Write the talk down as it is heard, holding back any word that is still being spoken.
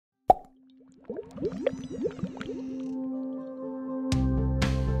Hi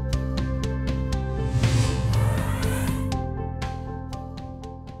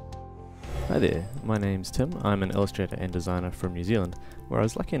there, my name's Tim. I'm an illustrator and designer from New Zealand, where I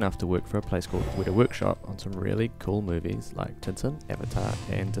was lucky enough to work for a place called Weta Workshop on some really cool movies like Tintin, Avatar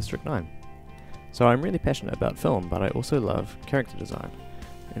and District 9. So I'm really passionate about film, but I also love character design.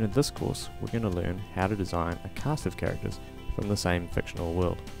 And in this course, we're going to learn how to design a cast of characters from the same fictional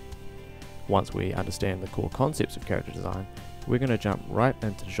world. Once we understand the core concepts of character design, we're going to jump right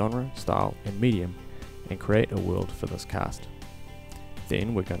into genre, style and medium and create a world for this cast.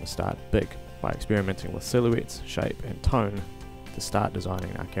 Then we're going to start big by experimenting with silhouettes, shape and tone to start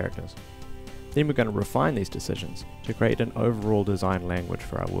designing our characters. Then we're going to refine these decisions to create an overall design language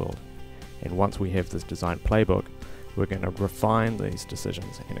for our world. And once we have this design playbook, we're going to refine these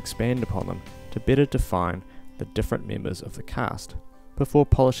decisions and expand upon them to better define the different members of the cast before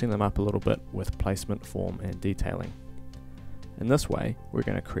polishing them up a little bit with placement, form and detailing. In this way, we're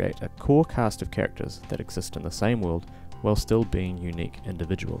going to create a core cast of characters that exist in the same world while still being unique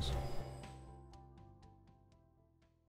individuals.